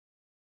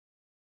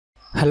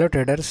Hello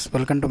traders,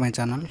 welcome to my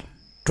channel.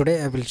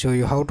 Today I will show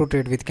you how to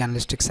trade with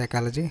Candlestick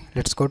Psychology.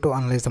 Let's go to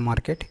analyze the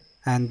market,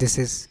 and this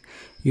is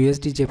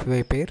USD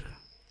JPY pair.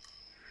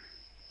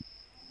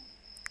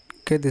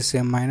 Okay, this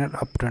is a minor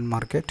uptrend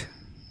market.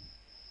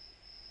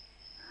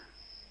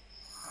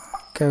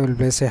 Okay, I will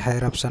place a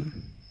higher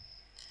option.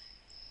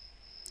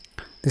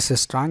 This is a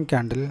strong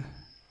candle,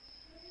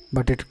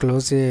 but it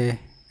closed a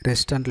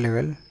resistance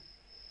level,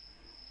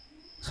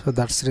 so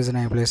that's the reason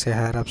I place a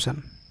higher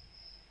option.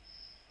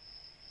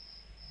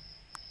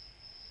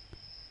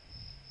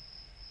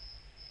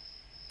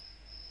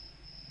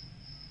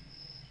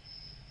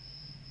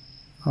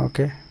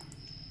 Okay,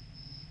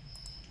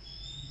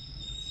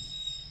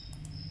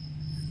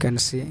 you can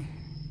see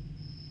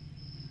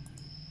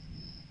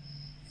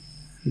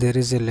there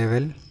is a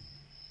level,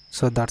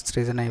 so that's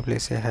the reason I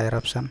place a higher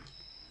option.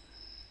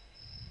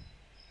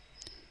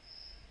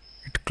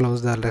 It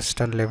closed the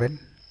resistance level.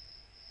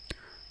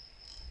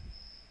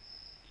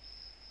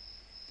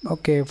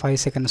 Okay, 5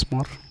 seconds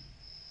more.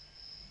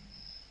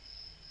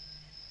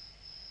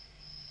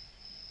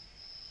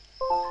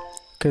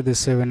 Okay,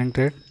 this is a winning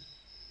trade.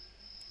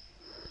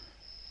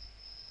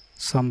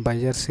 Some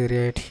buyers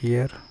area it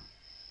here.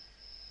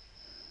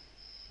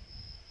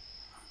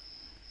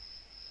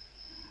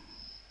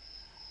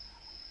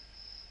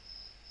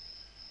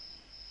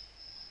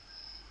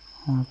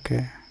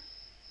 Okay,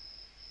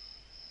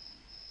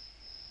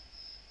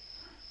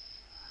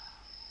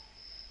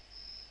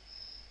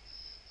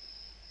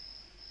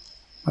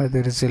 but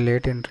there is a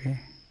late entry.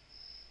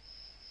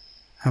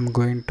 I'm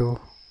going to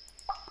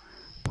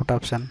put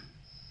option.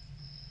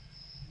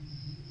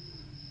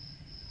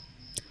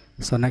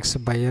 So next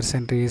buyer's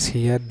entry is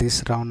here,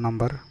 this round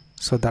number,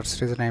 so that's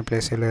the reason I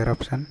place a lower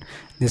option.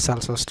 This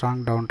also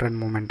strong downtrend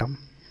momentum.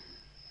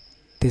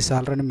 This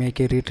already make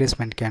a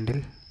retracement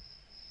candle.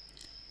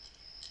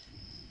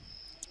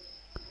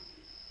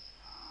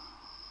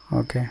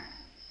 Okay,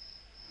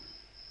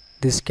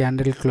 this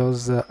candle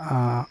close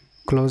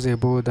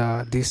above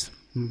this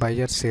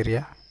buyer's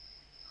area.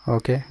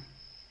 Okay,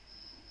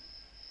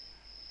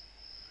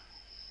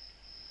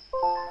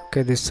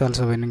 this is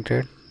also winning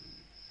trade.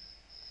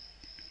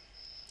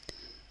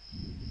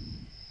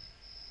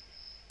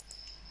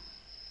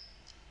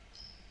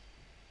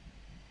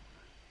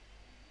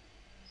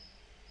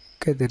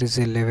 Okay, there is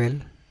a level.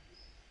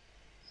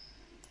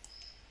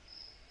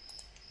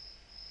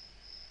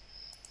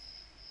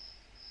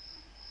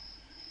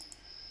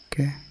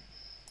 Okay,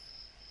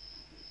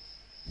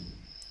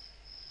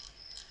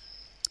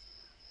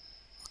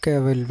 I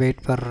will wait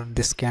for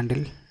this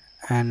candle,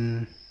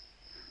 and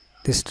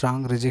this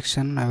strong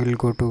rejection I will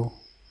go to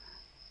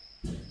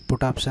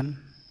put option.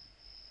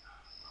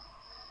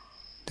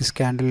 This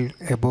candle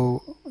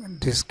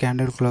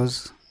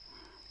close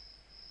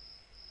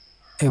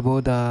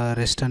above the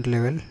resistance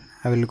level,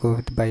 I will go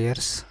with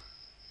buyers.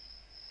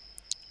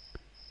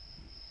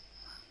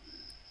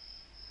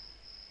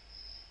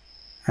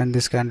 And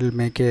this candle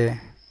make a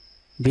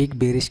weak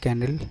bearish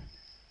candle,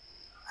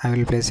 I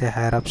will place a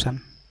higher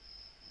option.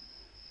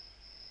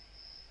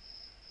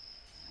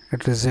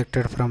 It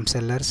rejected from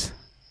sellers.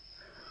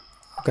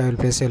 Okay, I will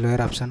place a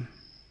lower option.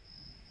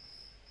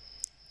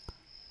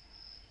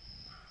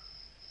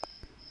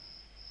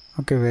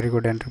 Okay, very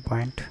good entry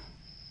point.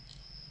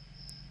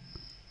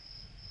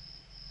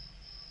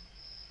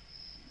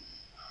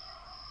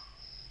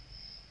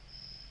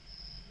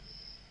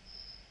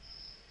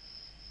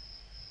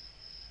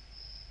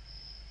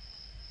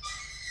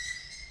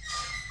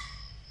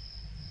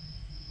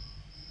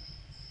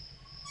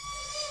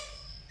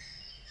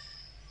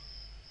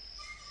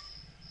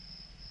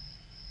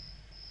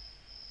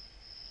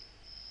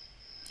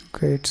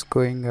 Okay, it's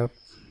going up.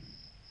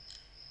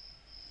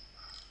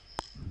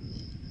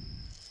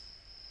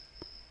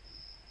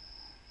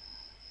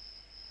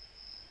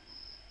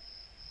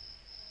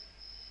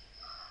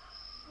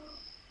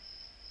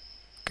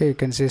 Okay, you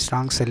can see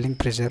strong selling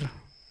pressure.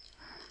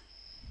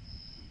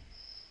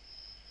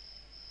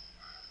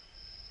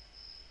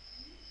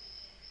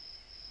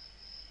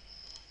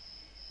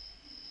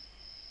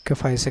 Okay,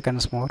 5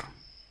 seconds more.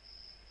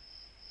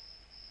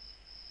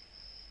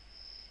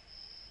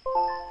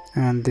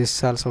 And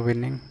this also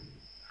winning.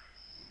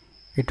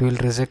 It will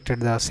rejected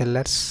the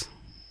sellers.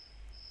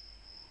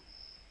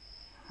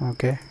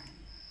 Okay,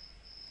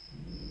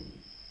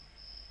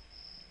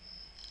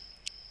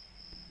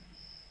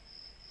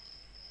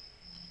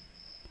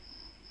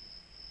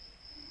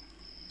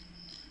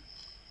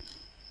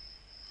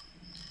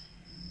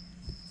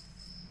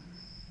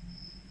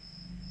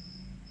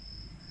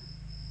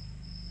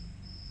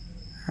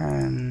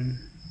 and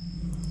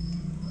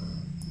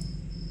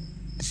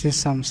this is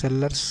some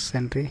sellers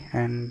entry,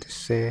 and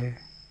this is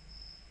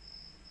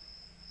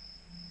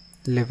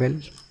a level.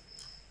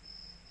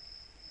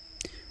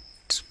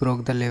 It's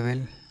broke the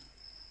level.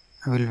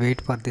 I will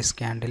wait for this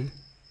candle.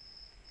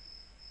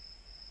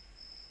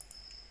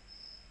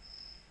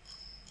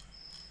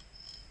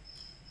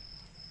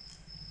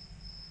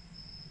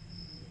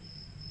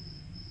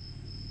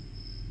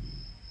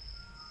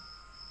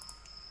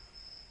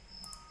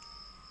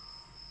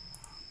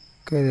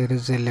 Okay, there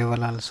is a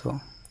level also.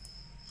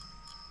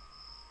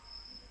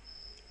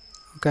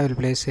 Okay, I will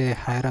place a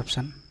higher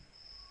option.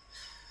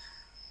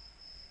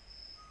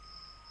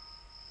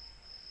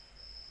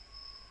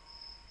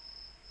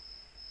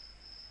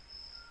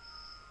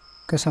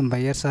 Okay, some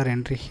buyers are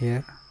entry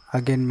here.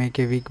 Again make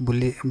a weak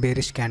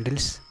bearish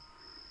candles.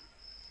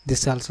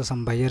 This also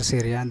some buyers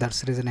area.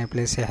 That's the reason I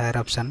place a higher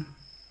option.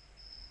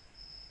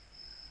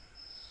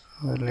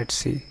 So let's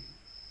see.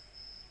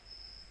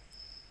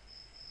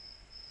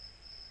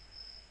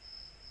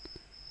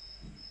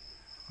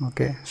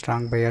 Okay,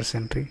 strong buyers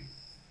entry.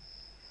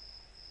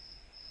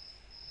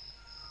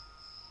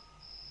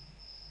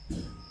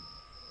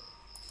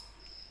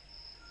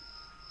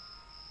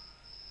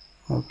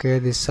 Okay,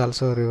 this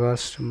also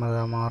reversed the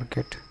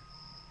market.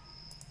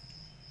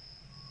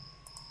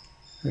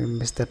 We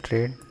missed the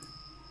trade.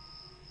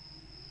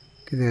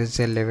 Okay, there is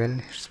a level.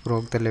 It's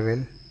broke the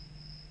level.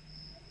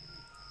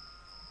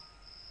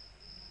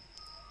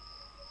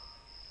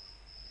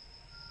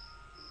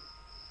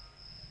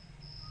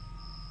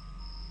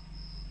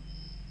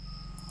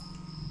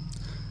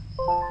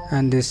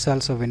 And this is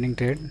also winning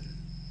trade.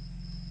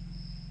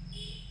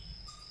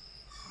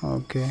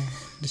 Okay,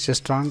 this is a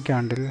strong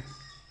candle.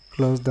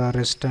 Close the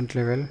resistance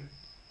level.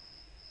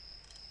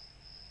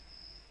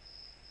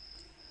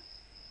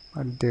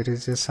 But there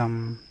is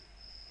some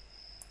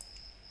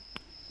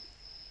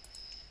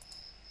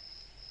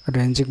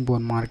ranging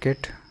bone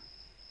market.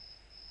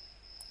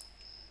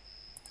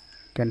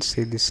 You can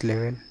see this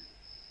level.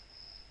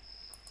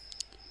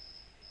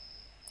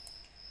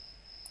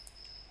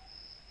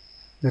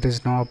 There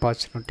is no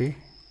opportunity.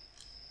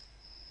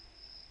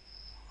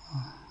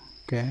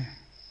 Okay.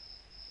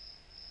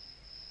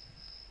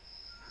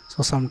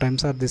 So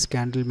sometimes this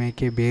candle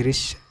make a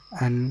bearish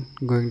and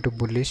going to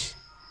bullish,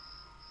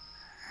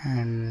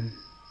 and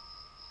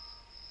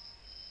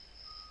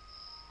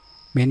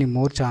many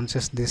more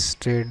chances this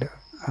trade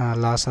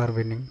loss or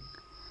winning.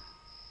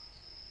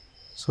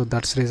 So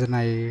that's the reason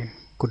I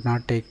could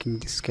not take in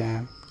this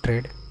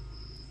trade.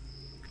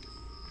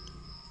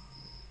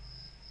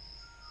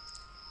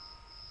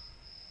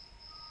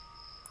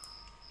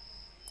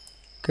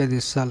 Okay,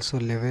 this is also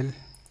level.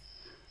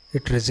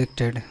 It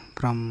rejected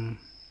from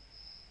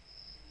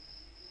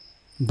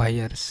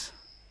buyers.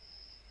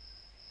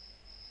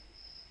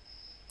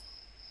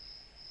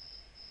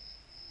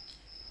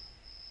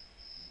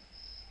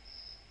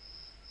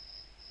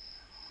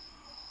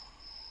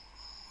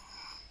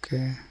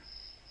 Okay.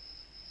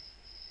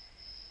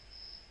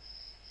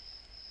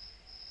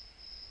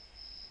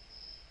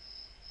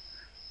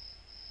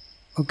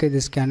 Okay,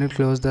 this candle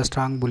closed the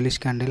strong bullish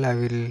candle. I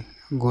will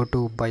go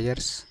to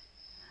buyers.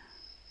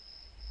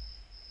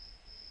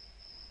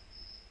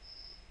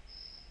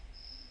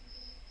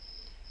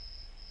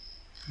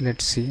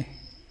 Let's see.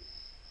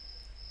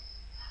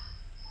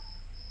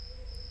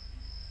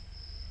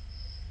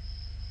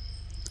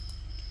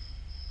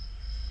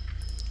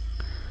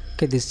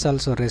 Okay, this is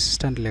also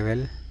resistance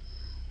level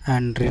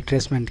and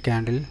retracement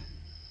candle,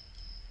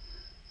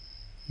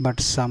 but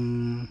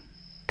some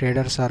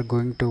traders are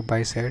going to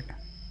buy side.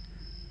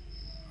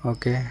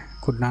 Okay,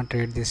 could not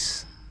trade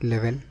this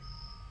level.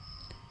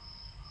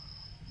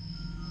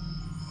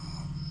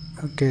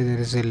 Okay, there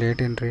is a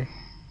late entry.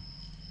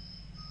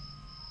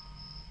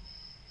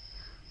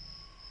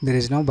 There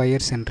is no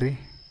buyer's entry.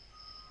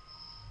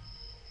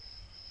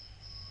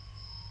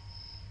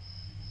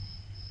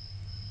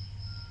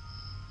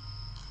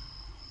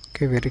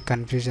 Okay, very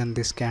confusion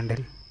this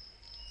candle.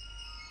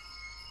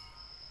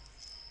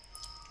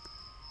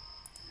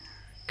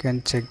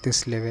 Can check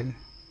this level.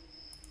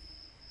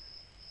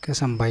 Okay,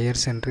 some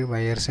buyer's entry.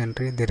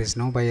 There is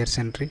no buyer's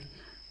entry.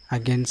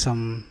 Again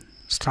some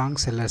strong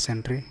seller's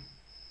entry.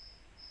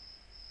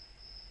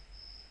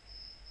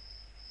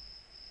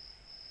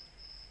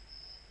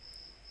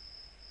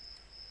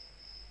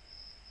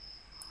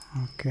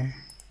 Okay,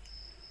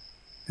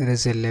 there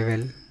is a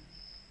level.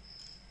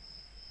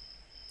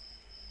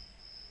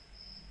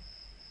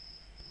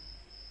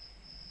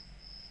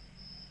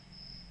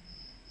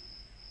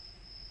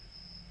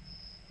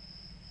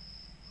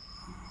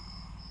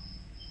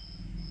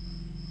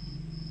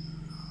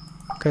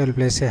 Okay, I will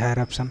place a higher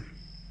option.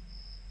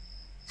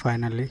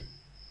 Finally,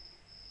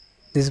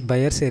 this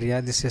buyer's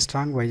area, this is a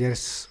strong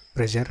buyer's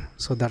pressure,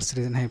 so that's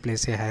the reason I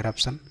place a higher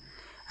option.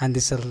 And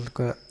this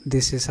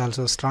is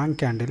also strong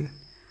candle,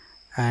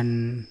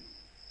 and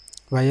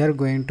buyer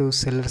going to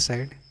seller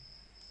side,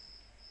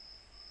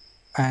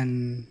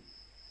 and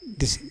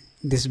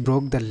this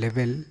broke the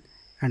level,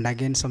 and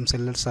again some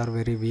sellers are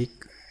very weak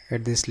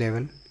at this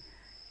level.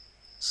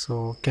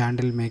 So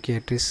candle make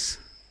a trace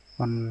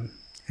one.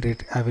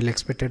 I will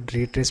expect a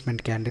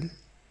retracement candle.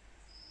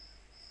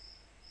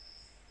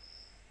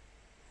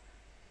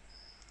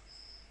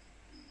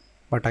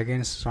 But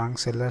again strong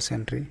sellers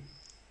entry.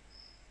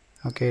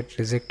 Okay, it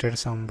rejected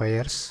some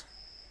buyers.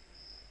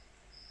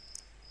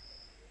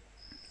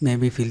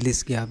 Maybe fill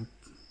this gap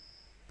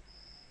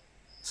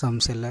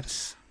some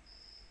sellers.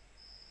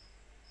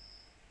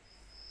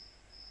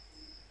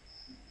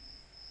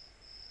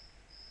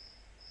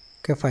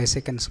 Okay, 5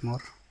 seconds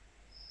more.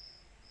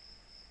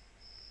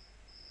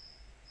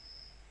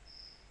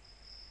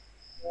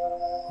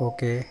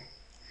 Okay,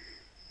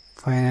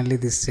 finally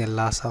this is a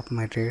loss of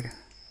my trade.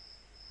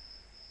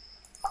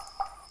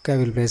 Okay, I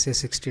will place a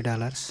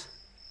 $60.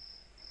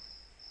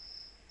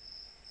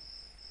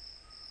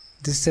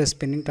 This is a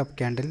spinning top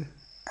candle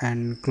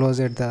and close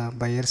at the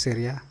buyer's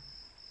area,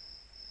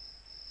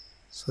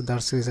 so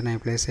that's the reason I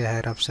place a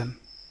higher option.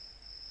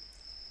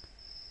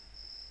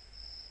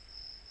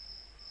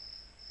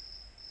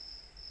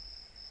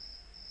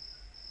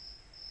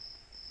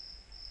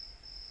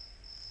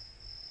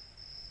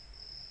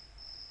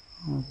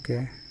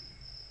 Okay,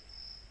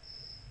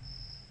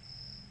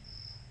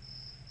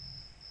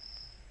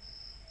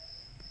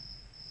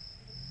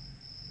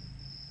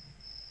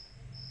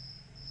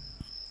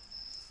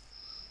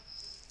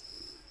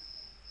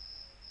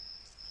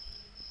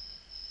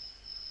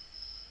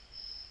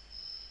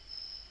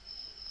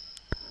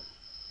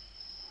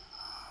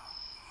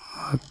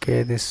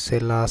 okay, this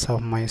is a loss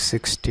of my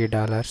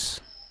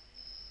 $60.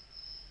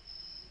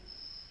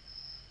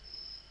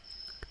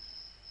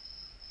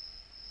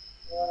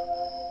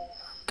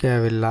 Okay, I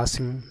will lose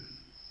in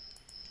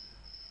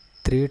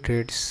 3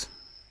 trades.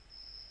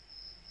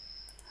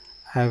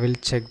 I will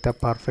check the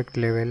perfect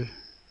level.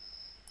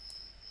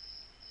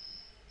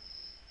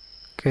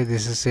 Okay,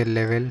 this is a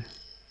level.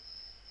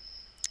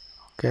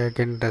 Okay, I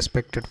can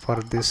respect it for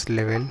this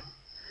level.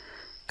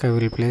 Okay, I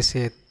will place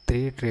a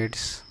 3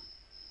 trades.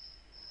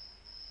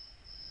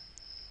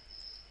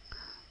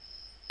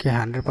 Okay,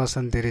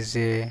 100% there is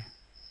a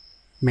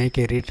make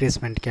a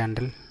retracement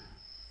candle.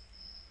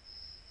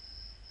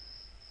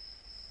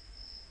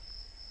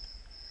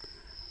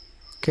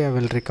 Okay, I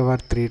will recover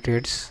 3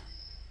 trades.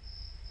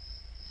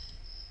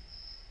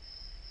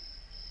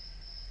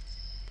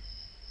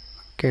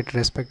 Okay, at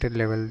respected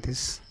level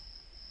this.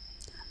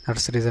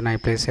 That's the reason I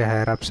place a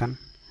higher option.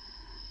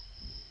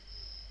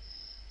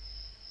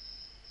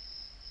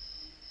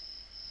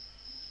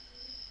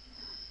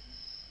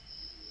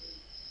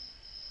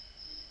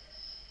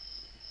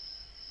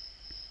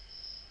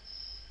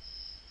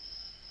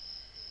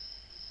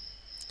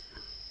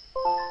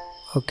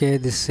 Okay,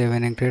 this is a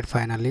winning trade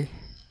finally,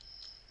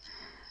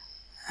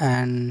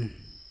 and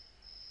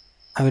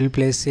I will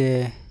place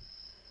a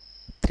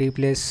 3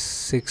 plus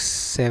 6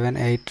 7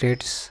 8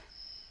 trades,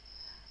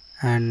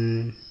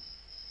 and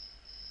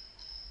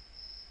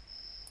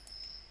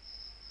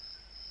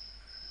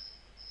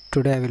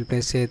today I will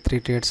place a 3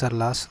 trades or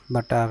loss,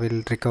 but I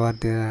will recover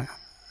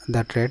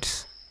the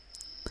trades.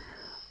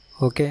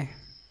 Okay,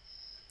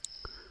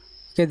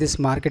 this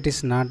market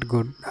is not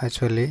good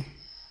actually,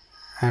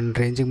 and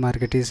ranging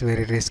market is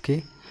very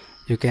risky.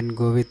 You can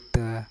go with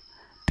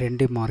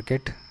trendy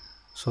market,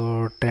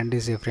 so trend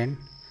is different,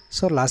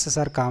 so losses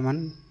are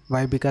common.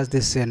 Why? Because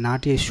this is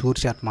not a sure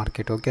shot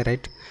market. Okay,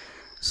 right?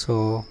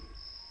 So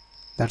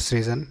that's the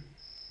reason.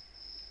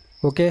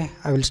 Okay,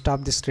 I will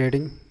stop this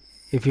trading.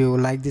 If you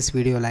like this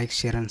video, like,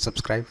 share and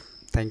subscribe.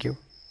 Thank you.